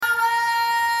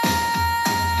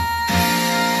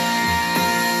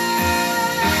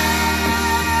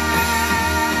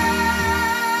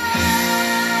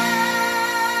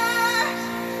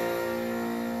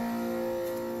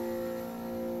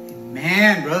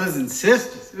brothers and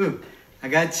sisters. Ooh, I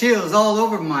got chills all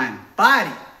over my body.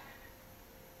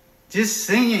 Just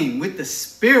singing with the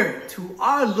Spirit to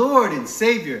our Lord and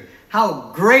Savior.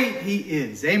 How great He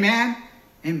is. Amen?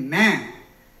 Amen.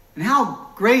 And how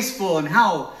graceful and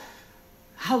how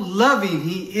loving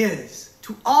He is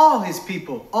to all His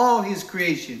people, all His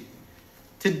creation.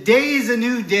 Today is a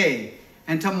new day,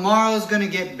 and tomorrow is going to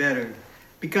get better,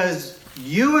 because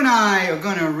you and I are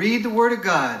going to read the Word of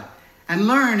God and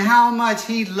learn how much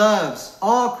He loves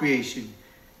all creation,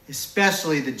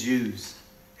 especially the Jews.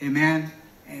 Amen?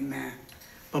 Amen.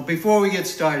 But before we get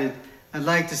started, I'd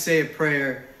like to say a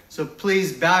prayer, so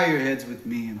please bow your heads with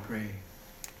me and pray.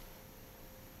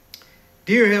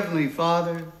 Dear Heavenly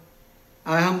Father,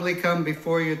 I humbly come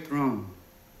before your throne.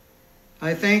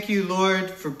 I thank you, Lord,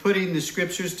 for putting the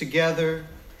scriptures together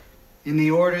in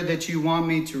the order that you want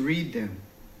me to read them.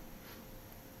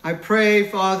 I pray,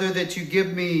 Father, that you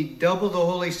give me double the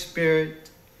Holy Spirit,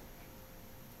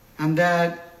 and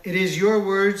that it is your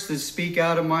words that speak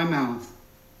out of my mouth,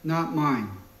 not mine.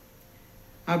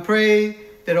 I pray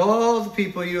that all the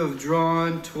people you have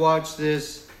drawn to watch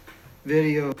this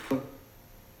video,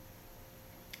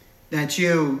 that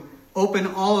you open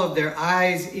all of their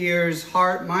eyes, ears,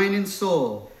 heart, mind, and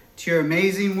soul to your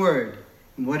amazing word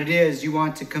and what it is you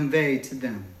want to convey to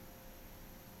them.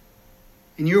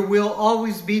 And your will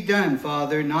always be done,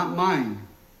 Father, not mine.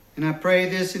 And I pray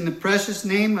this in the precious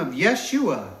name of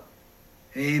Yeshua.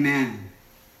 Amen.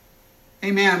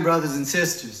 Amen, brothers and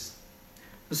sisters.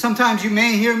 Sometimes you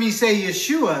may hear me say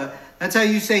Yeshua. That's how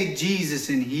you say Jesus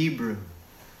in Hebrew.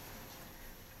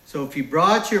 So if you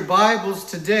brought your Bibles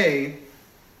today,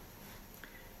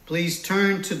 please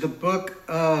turn to the book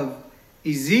of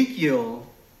Ezekiel,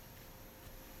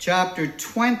 chapter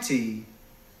 20.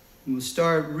 And we'll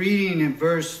start reading in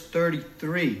verse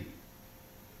 33.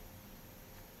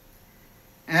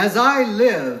 As I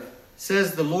live,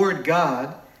 says the Lord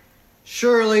God,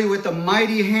 surely with a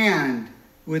mighty hand,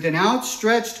 with an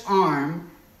outstretched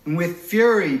arm, and with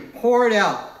fury poured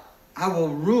out, I will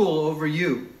rule over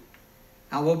you.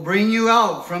 I will bring you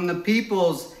out from the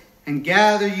peoples and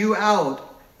gather you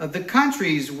out of the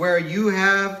countries where you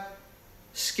have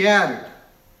scattered.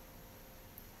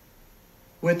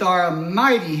 With our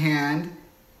mighty hand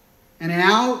and an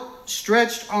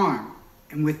outstretched arm,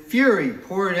 and with fury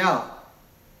poured out.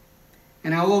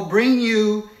 And I will bring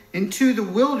you into the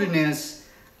wilderness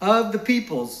of the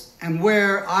peoples, and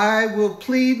where I will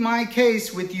plead my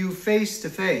case with you face to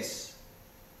face.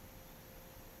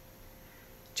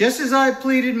 Just as I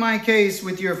pleaded my case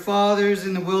with your fathers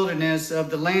in the wilderness of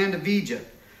the land of Egypt,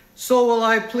 so will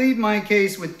I plead my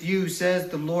case with you, says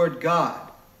the Lord God.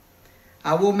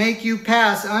 I will make you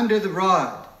pass under the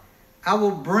rod. I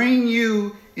will bring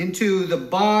you into the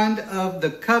bond of the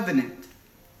covenant.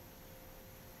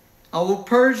 I will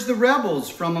purge the rebels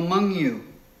from among you,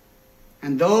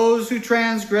 and those who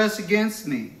transgress against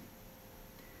me.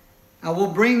 I will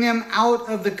bring them out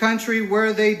of the country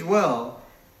where they dwell,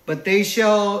 but they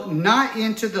shall not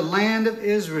enter the land of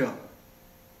Israel.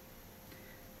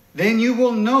 Then you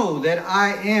will know that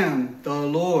I am the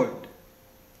Lord.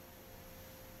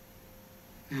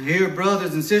 Now here,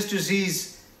 brothers and sisters,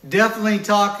 he's definitely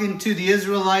talking to the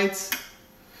Israelites.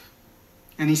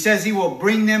 And he says he will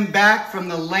bring them back from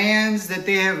the lands that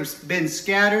they have been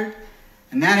scattered.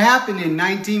 And that happened in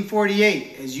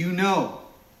 1948, as you know.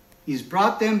 He's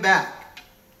brought them back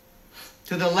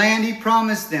to the land he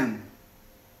promised them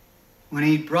when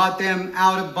he brought them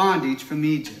out of bondage from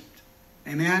Egypt.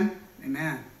 Amen?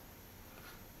 Amen.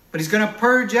 But he's going to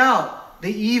purge out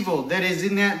the evil that is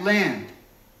in that land,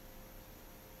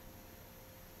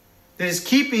 that is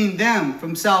keeping them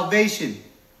from salvation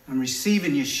and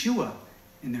receiving Yeshua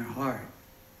in their heart.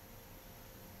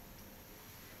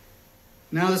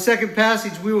 Now the second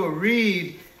passage we will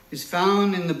read is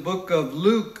found in the book of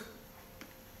Luke,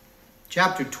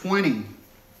 chapter 20.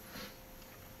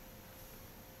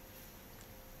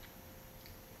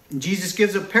 And Jesus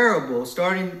gives a parable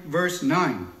starting verse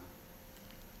 9.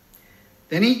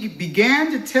 Then he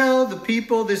began to tell the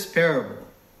people this parable.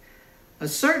 A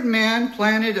certain man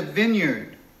planted a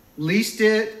vineyard, leased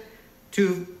it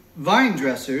to vine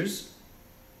dressers,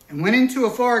 and went into a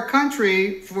far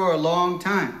country for a long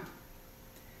time.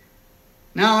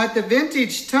 Now at the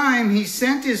vintage time he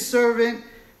sent his servant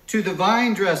to the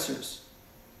vine dressers,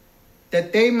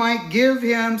 that they might give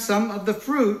him some of the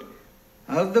fruit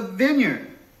of the vineyard.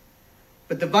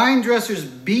 But the vine dressers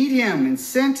beat him and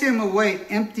sent him away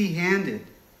empty-handed.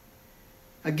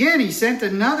 Again he sent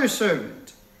another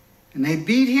servant, and they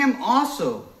beat him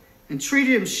also and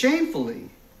treated him shamefully,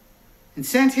 and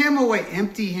sent him away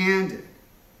empty-handed.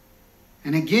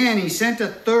 And again he sent a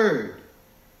third,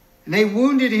 And they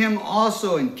wounded him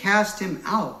also and cast him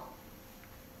out.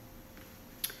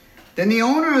 Then the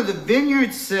owner of the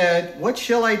vineyard said, "What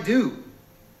shall I do?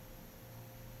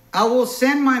 I will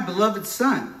send my beloved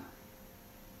son.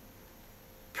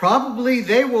 Probably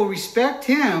they will respect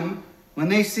him when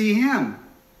they see him."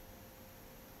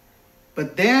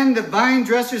 But then the vine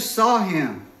dressers saw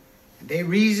him, and they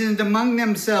reasoned among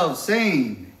themselves,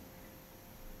 saying,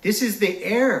 "This is the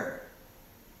heir.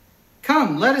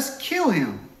 Come, let us kill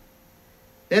him,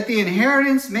 that the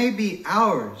inheritance may be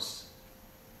ours."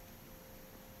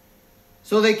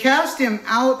 So they cast him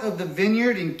out of the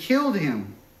vineyard and killed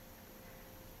him.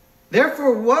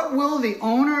 Therefore, what will the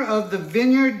owner of the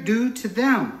vineyard do to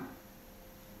them?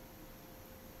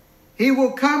 He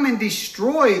will come and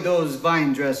destroy those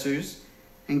vine dressers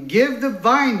and give the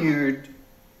vineyard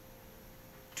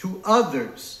to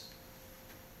others.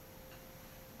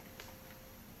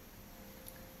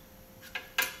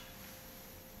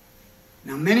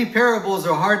 Now, many parables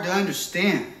are hard to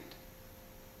understand,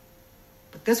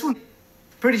 but this one is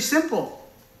pretty simple.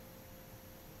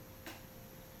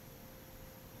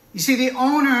 You see, the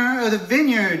owner of the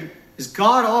vineyard is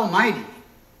God Almighty.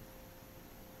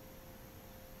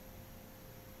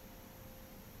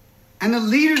 And the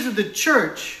leaders of the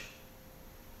church,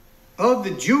 of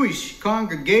the Jewish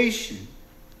congregation,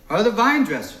 are the vine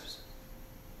dressers.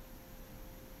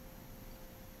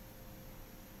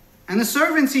 And the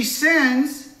servants he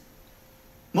sends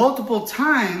multiple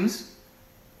times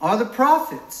are the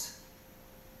prophets.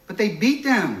 But they beat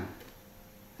them,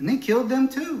 and they killed them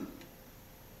too.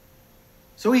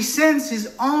 So he sends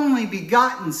his only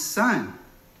begotten Son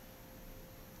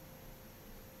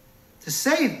to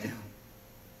save them.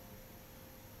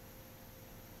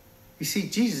 You see,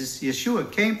 Jesus,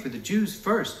 Yeshua, came for the Jews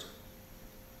first.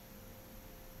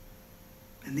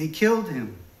 And they killed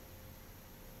him.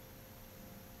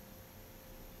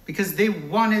 Because they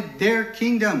wanted their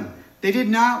kingdom. They did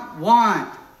not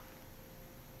want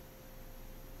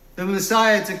the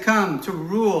Messiah to come to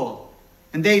rule.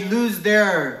 And they lose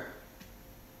their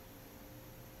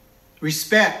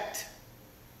respect,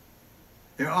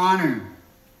 their honor.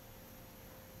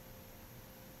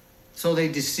 So they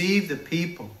deceive the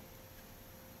people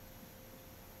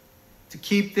to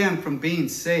keep them from being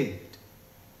saved.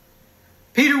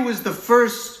 Peter was the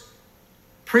first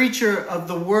preacher of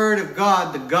the Word of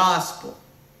God, the gospel.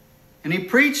 And he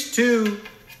preached to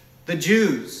the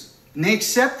Jews. And they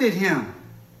accepted him.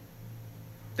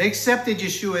 They accepted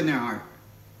Yeshua in their heart.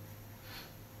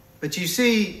 But you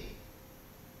see,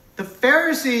 the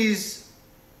Pharisees,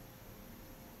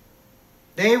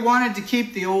 they wanted to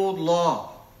keep the old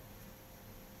law,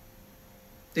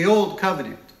 the old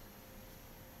covenant.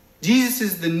 Jesus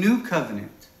is the new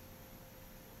covenant,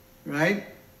 right?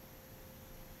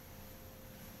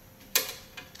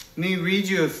 Let me read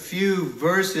you a few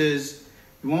verses.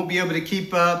 You won't be able to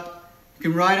keep up. You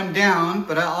can write them down,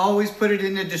 but I always put it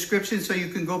in the description so you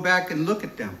can go back and look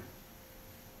at them.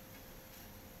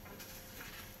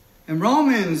 In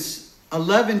Romans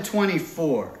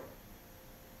 11:24,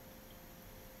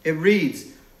 it reads,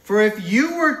 "For if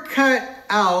you were cut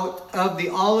out of the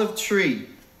olive tree,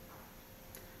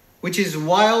 which is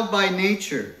wild by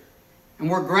nature, and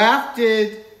were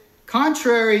grafted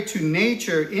contrary to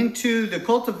nature into the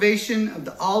cultivation of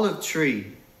the olive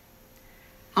tree,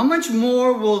 how much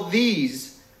more will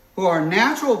these, who are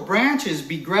natural branches,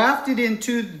 be grafted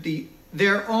into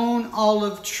their own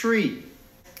olive tree?"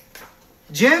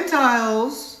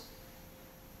 Gentiles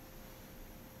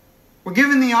were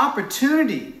given the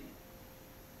opportunity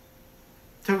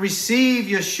to receive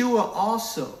Yeshua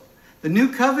also. The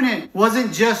new covenant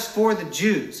wasn't just for the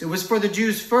Jews. It was for the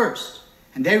Jews first.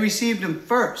 And they received him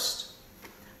first.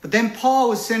 But then Paul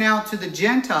was sent out to the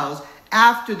Gentiles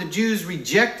after the Jews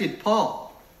rejected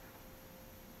Paul.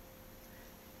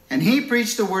 And he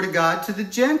preached the word of God to the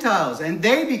Gentiles. And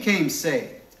they became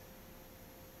saved.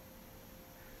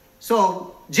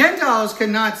 So Gentiles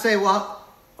cannot say, well,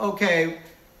 okay,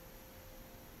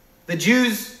 the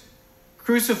Jews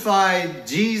crucified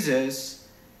Jesus,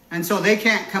 and so they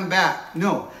can't come back.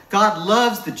 No, God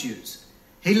loves the Jews.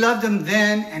 He loved them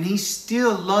then, and he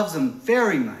still loves them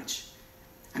very much.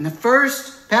 And the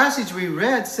first passage we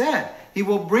read said, he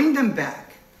will bring them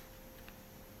back.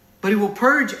 But he will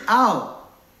purge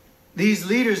out these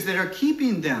leaders that are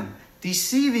keeping them,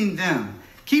 deceiving them,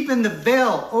 keeping the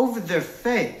veil over their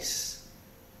face.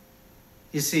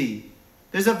 You see,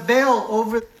 there's a veil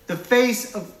over the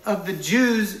face of the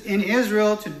Jews in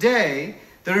Israel today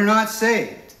that are not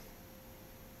saved.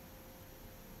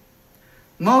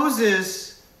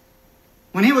 Moses,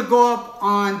 when he would go up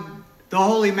on the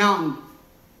holy mountain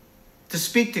to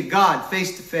speak to God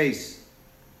face to face,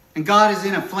 and God is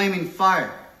in a flaming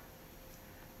fire.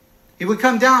 He would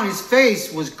come down, his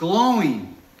face was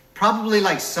glowing, probably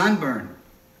like sunburn.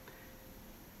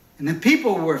 And the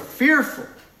people were fearful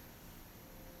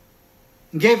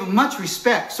and gave him much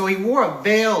respect. So he wore a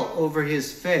veil over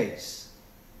his face.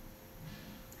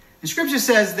 And Scripture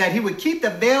says that he would keep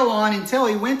the veil on until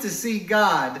he went to see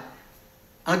God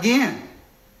again.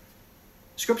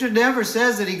 Scripture never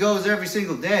says that he goes every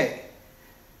single day.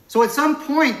 So at some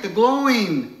point,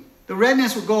 the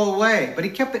redness would go away, but he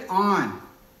kept it on.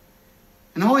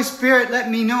 And the Holy Spirit let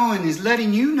me know and is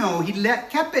letting you know he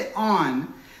kept it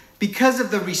on because of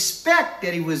the respect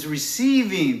that he was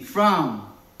receiving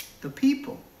from the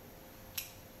people.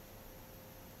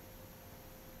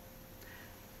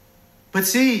 But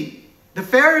see, the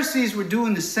Pharisees were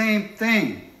doing the same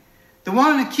thing. They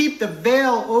wanted to keep the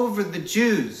veil over the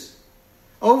Jews,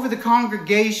 over the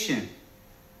congregation.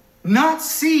 Not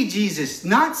see Jesus,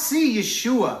 not see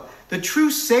Yeshua, the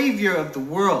true Savior of the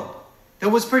world, that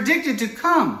was predicted to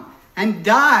come and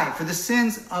die for the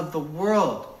sins of the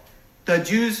world. The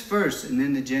Jews first and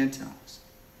then the Gentiles.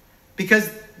 Because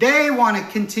they want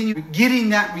to continue getting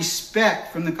that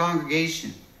respect from the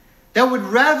congregation. That would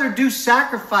rather do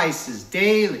sacrifices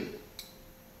daily.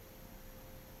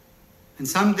 And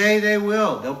someday they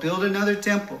will. They'll build another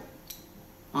temple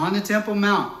on the Temple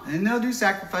Mount. And they'll do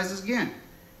sacrifices again.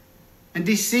 And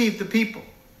deceive the people.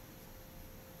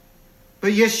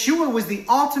 But Yeshua was the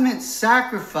ultimate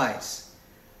sacrifice.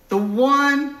 The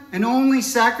one and only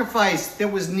sacrifice that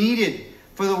was needed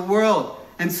for the world.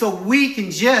 And so we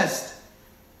can just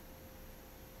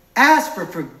ask for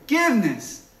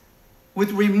forgiveness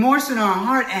with remorse in our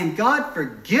heart. And God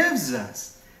forgives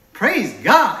us. Praise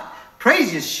God.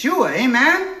 Praise Yeshua.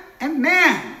 Amen?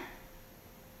 Amen.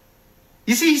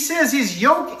 You see, he says his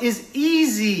yoke is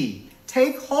easy.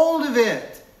 Take hold of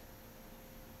it.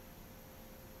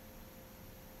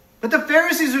 But the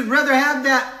Pharisees would rather have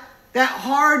that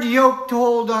hard yoke to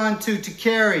hold on to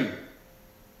carry.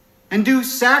 And do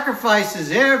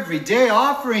sacrifices every day,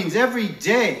 offerings every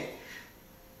day.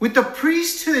 With the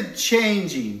priesthood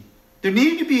changing, there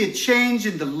needed to be a change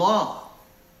in the law.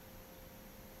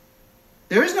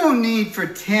 There is no need for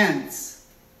tithes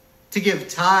to give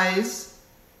tithes.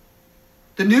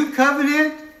 The new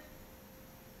covenant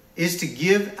is to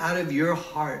give out of your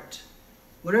heart,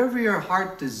 whatever your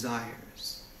heart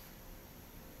desires.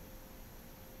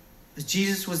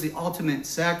 Jesus was the ultimate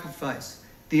sacrifice,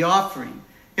 the offering.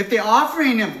 If the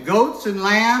offering of goats and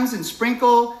lambs and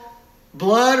sprinkle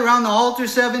blood around the altar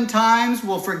 7 times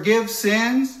will forgive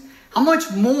sins, how much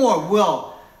more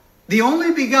will the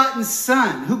only begotten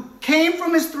Son, who came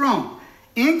from his throne,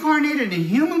 incarnated in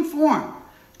human form,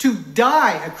 to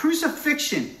die a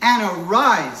crucifixion and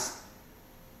arise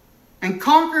and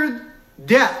conquer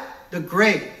death, the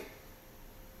grave,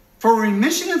 for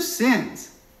remission of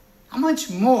sins, how much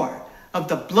more of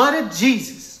the blood of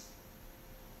Jesus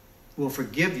will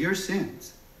forgive your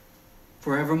sins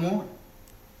forevermore?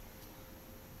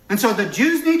 And so the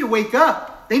Jews need to wake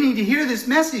up. They need to hear this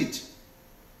message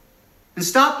and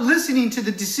stop listening to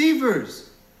the deceivers.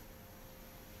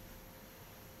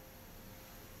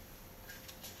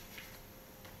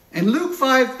 In Luke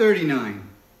 5:39,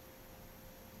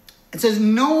 it says,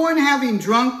 "No one having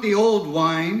drunk the old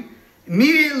wine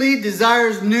immediately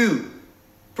desires new,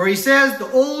 for he says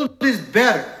the old is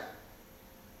better."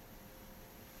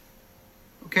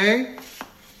 Okay?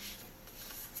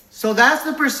 So that's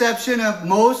the perception of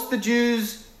most of the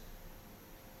Jews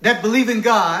that believe in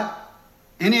God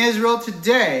in Israel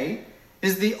today,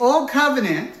 is the old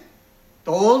covenant,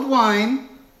 the old wine,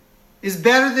 is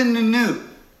better than the new.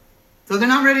 So they're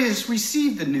not ready to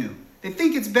receive the new. They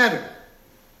think it's better.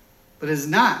 But it's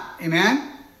not.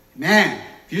 Amen? Amen.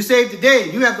 If you're saved today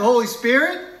and you have the Holy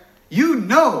Spirit, you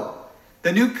know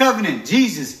the new covenant,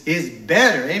 Jesus, is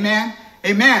better. Amen?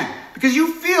 Amen. Because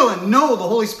you feel and know the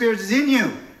Holy Spirit is in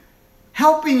you.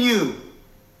 Helping you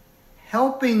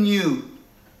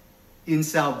in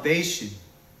salvation.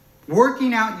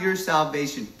 Working out your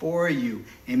salvation for you.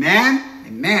 Amen?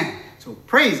 Amen. So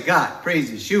praise God. Praise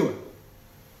Yeshua.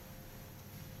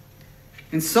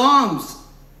 In Psalms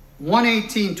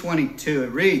 118:22,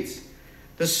 it reads,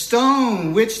 "The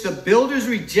stone which the builders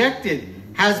rejected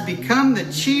has become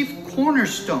the chief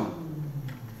cornerstone."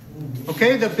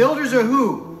 Okay, the builders are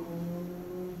who?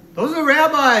 Those are the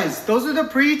rabbis. Those are the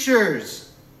preachers.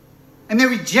 And they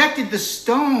rejected the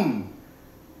stone.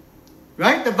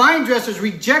 Right? The vine dressers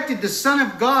rejected the Son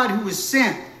of God who was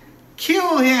sent.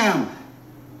 Kill him.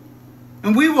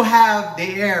 And we will have the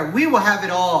heir. We will have it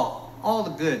all. All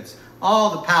the goods.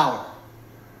 All the power.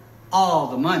 All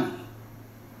the money.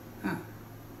 Huh.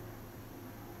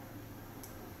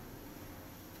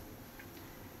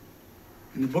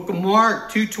 In the book of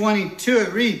Mark 2:22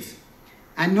 it reads,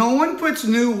 "And no one puts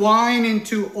new wine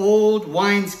into old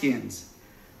wineskins,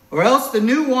 or else the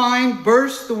new wine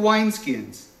bursts the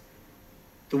wineskins.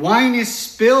 The wine is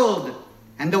spilled,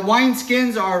 and the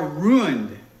wineskins are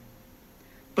ruined.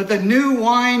 But the new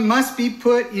wine must be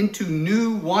put into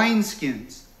new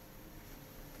wineskins."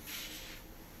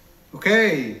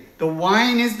 Okay, the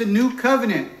wine is the new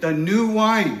covenant, the new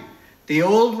wine. The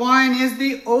old wine is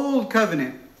the old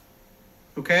covenant.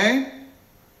 Okay?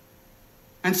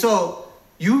 And so,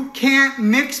 you can't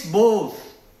mix both.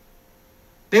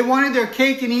 They wanted their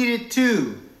cake and eat it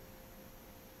too.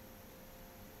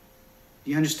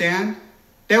 You understand?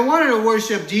 They wanted to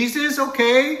worship Jesus.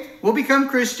 Okay, we'll become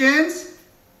Christians,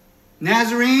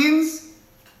 Nazarenes,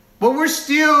 but we're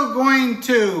still going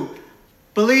to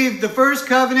believe the first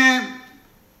covenant.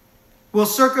 We'll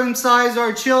circumcise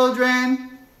our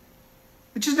children,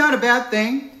 which is not a bad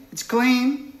thing. It's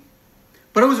clean.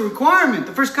 But it was a requirement.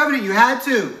 The first covenant, you had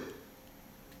to.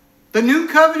 The new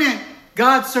covenant,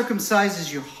 God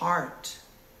circumcises your heart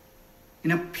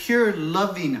in a pure,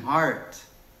 loving heart.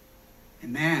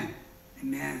 Amen.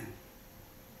 Amen.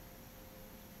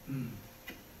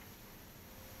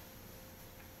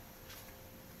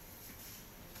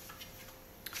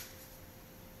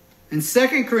 In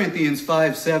 2 Corinthians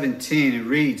 5:17 it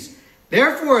reads,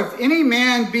 "Therefore if any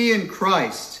man be in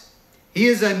Christ, he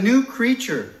is a new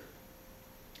creature.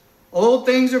 Old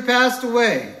things are passed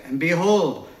away, and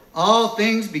behold, all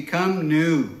things become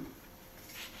new."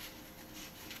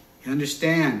 You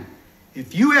understand?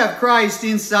 If you have Christ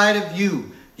inside of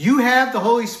you, you have the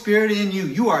Holy Spirit in you,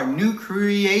 you are a new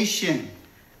creation.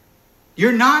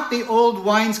 You're not the old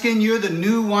wineskin, you're the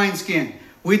new wineskin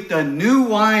with the new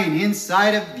wine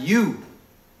inside of you,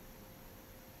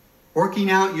 working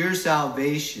out your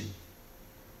salvation.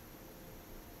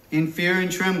 In fear and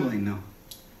trembling, though.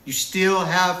 You still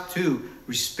have to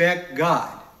respect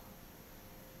God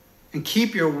and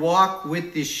keep your walk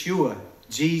with Yeshua,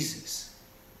 Jesus.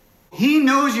 He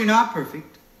knows you're not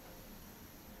perfect.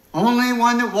 Only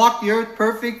one that walked the earth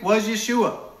perfect was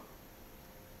Yeshua.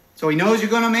 So he knows you're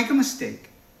going to make a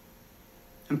mistake.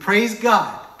 And praise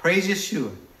God, praise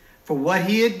Yeshua for what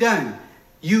he had done.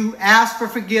 You ask for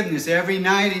forgiveness every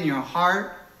night in your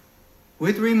heart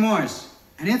with remorse,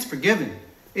 and it's forgiven.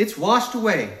 It's washed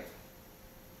away.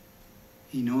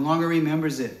 He no longer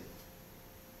remembers it.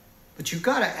 But you've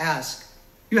got to ask.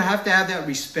 You have to have that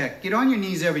respect. Get on your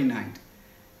knees every night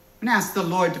and ask the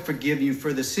Lord to forgive you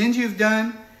for the sins you've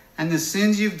done and the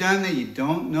sins you've done that you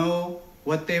don't know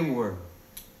what they were.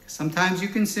 Sometimes you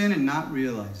can sin and not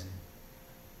realize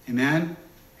it. Amen?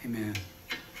 Amen.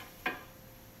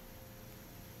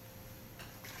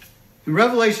 In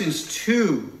Revelations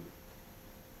 2,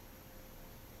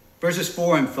 verses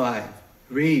 4 and 5,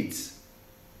 reads,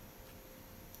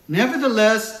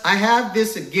 "Nevertheless, I have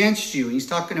this against you." He's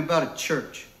talking about a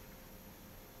church.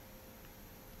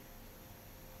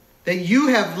 "That you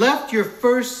have left your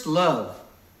first love.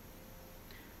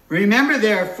 Remember,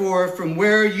 therefore, from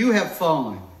where you have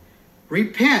fallen.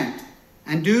 Repent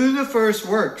and do the first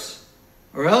works,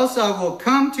 or else I will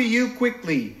come to you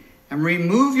quickly and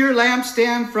remove your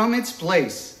lampstand from its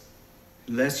place,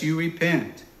 unless you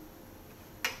repent."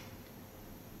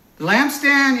 The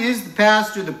lampstand is the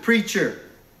pastor, the preacher,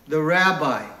 the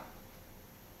rabbi.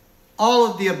 All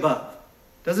of the above.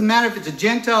 Doesn't matter if it's a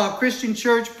Gentile Christian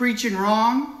church preaching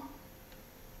wrong,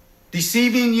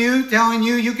 deceiving you, telling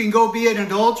you you can go be an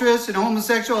adulteress, an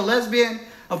homosexual, a lesbian,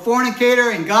 a fornicator,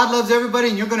 and God loves everybody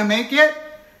and you're going to make it.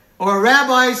 Or a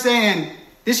rabbi saying,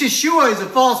 this Yeshua is a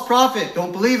false prophet.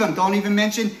 Don't believe him. Don't even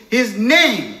mention his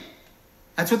name.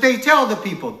 That's what they tell the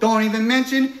people. Don't even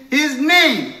mention his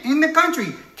name in the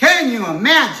country. Can you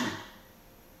imagine?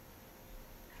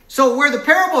 So where the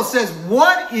parable says,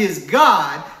 what is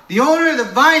God, the owner of the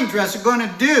vine dresser, going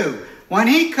to do when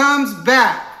he comes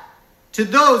back to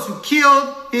those who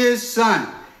killed his son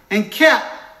and kept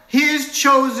his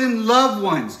chosen loved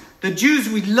ones, the Jews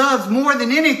we love more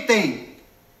than anything,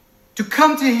 to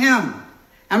come to him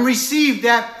and receive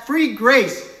that free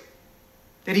grace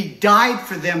that he died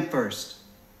for them first?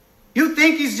 You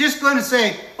think he's just going to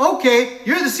say, okay,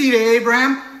 you're the seed of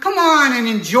Abraham, come on and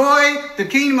enjoy the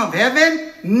kingdom of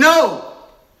heaven? No.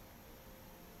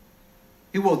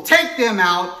 He will take them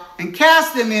out and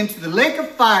cast them into the lake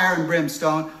of fire and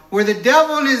brimstone where the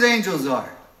devil and his angels are.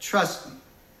 Trust me.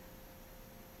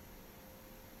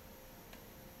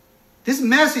 This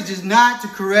message is not to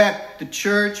correct the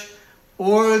church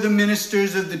or the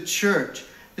ministers of the church.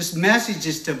 This message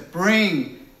is to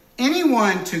bring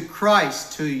anyone to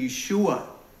Christ, to Yeshua,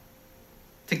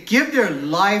 to give their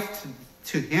life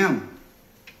to him,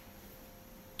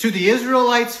 To the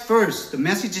Israelites first. The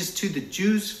message is to the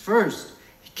Jews first.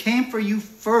 He came for you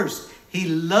first. He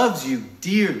loves you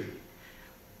dearly.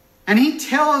 And he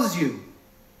tells you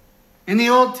in the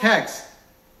old text,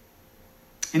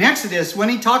 in Exodus, when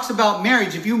he talks about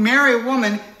marriage, if you marry a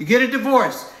woman, you get a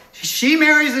divorce. She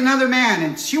marries another man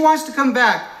and she wants to come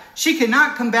back. She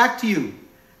cannot come back to you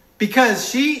because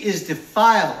she is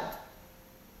defiled.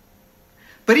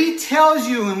 But he tells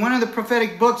you in one of the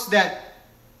prophetic books that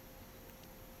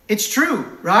it's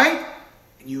true, right?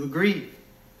 And you agree.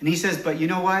 And he says, but you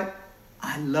know what?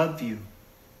 I love you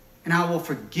and I will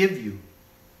forgive you.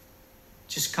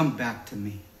 Just come back to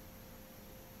me.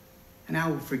 And I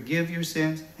will forgive your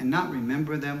sins and not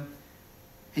remember them.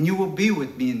 And you will be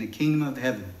with me in the kingdom of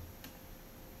heaven.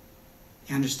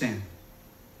 You understand?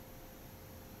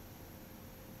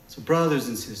 So brothers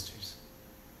and sisters,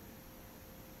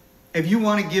 if you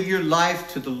want to give your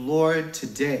life to the Lord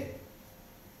today,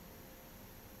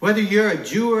 whether you're a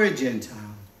Jew or a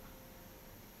Gentile,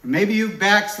 or maybe you've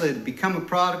backslid, become a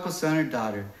prodigal son or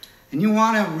daughter, and you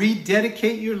want to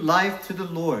rededicate your life to the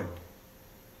Lord,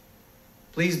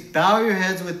 please bow your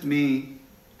heads with me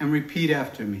and repeat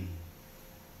after me.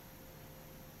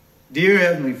 Dear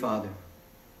Heavenly Father,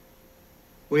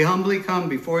 we humbly come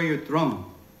before your throne.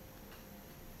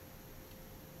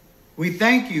 We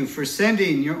thank you for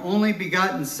sending your only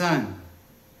begotten Son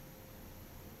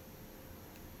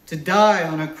to die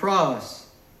on a cross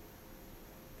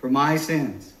for my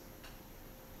sins.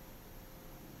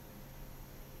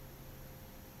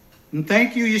 And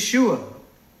thank you, Yeshua,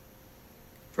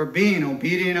 for being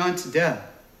obedient unto death.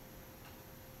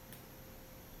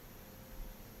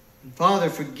 And Father,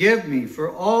 forgive me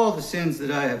for all the sins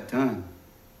that I have done.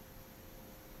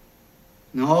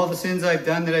 And all the sins I've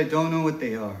done that I don't know what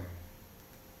they are.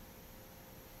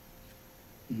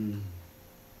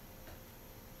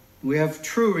 We have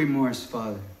true remorse,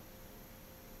 Father.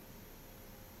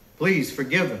 Please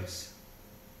forgive us.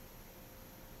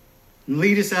 And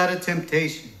lead us out of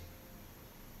temptation.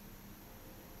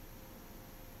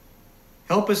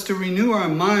 Help us to renew our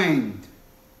mind.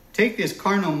 Take this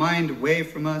carnal mind away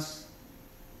from us.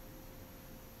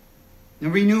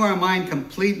 And renew our mind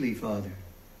completely, Father.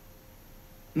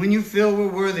 When you feel we're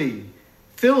worthy,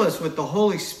 fill us with the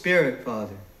Holy Spirit,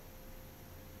 Father.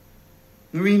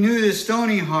 And renew this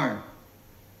stony heart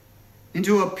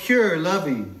into a pure,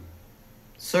 loving,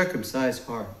 circumcised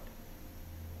heart.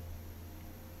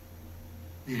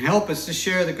 And help us to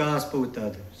share the gospel with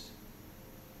others.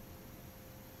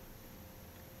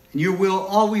 And your will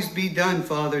always be done,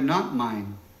 Father, not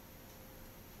mine.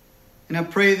 And I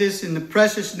pray this in the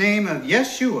precious name of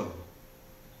Yeshua,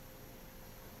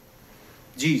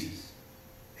 Jesus.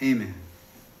 Amen.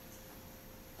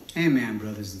 Amen,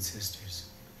 brothers and sisters.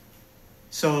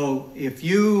 So if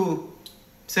you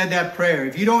said that prayer,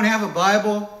 if you don't have a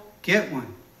Bible, get one.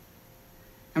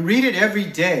 And read it every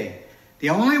day. The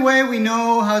only way we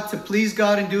know how to please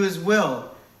God and do his will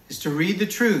is to read the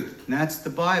truth, and that's the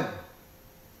Bible.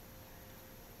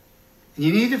 And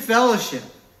you need to fellowship.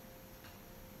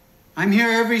 I'm here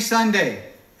every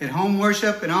Sunday at home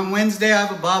worship, and on Wednesday I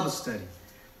have a Bible study.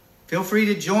 Feel free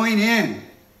to join in.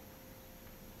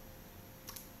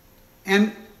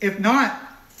 And if not,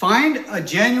 find a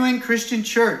genuine Christian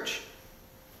church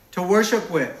to worship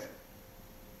with.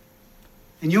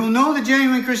 And you'll know the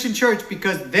genuine Christian church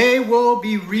because they will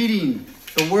be reading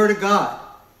the Word of God.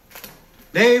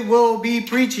 They will be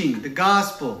preaching the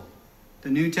gospel,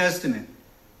 the New Testament.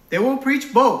 They will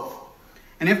preach both.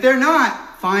 And if they're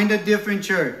not, find a different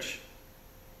church.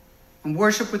 And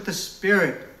worship with the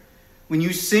Spirit. When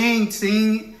you sing,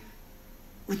 sing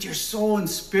with your soul and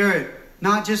spirit,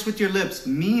 not just with your lips.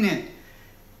 Mean it.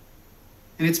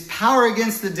 And it's power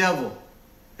against the devil.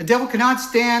 The devil cannot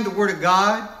stand the Word of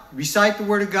God, recite the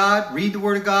Word of God, read the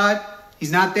Word of God.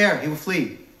 He's not there. He will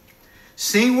flee.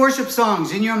 Sing worship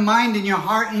songs in your mind, in your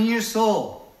heart, in your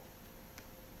soul.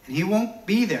 And he won't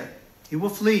be there. He will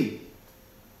flee.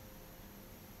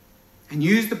 And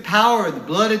use the power of the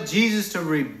blood of Jesus to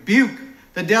rebuke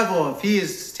the devil if he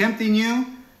is tempting you,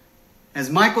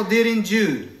 as Michael did in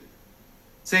Jude.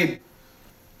 Say,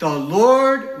 the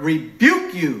Lord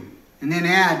rebuke you. And then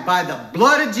add, by the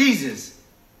blood of Jesus,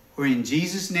 or in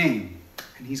Jesus' name.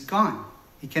 And he's gone.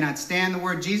 He cannot stand the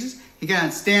word Jesus. He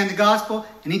cannot stand the gospel.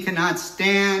 And he cannot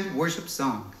stand worship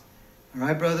songs. All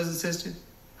right, brothers and sisters?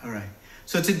 All right.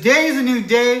 So today is a new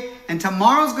day, and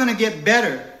tomorrow's going to get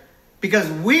better because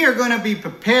we are going to be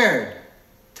prepared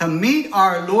to meet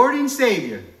our Lord and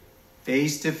Savior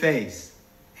face to face.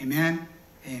 Amen?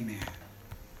 Amen.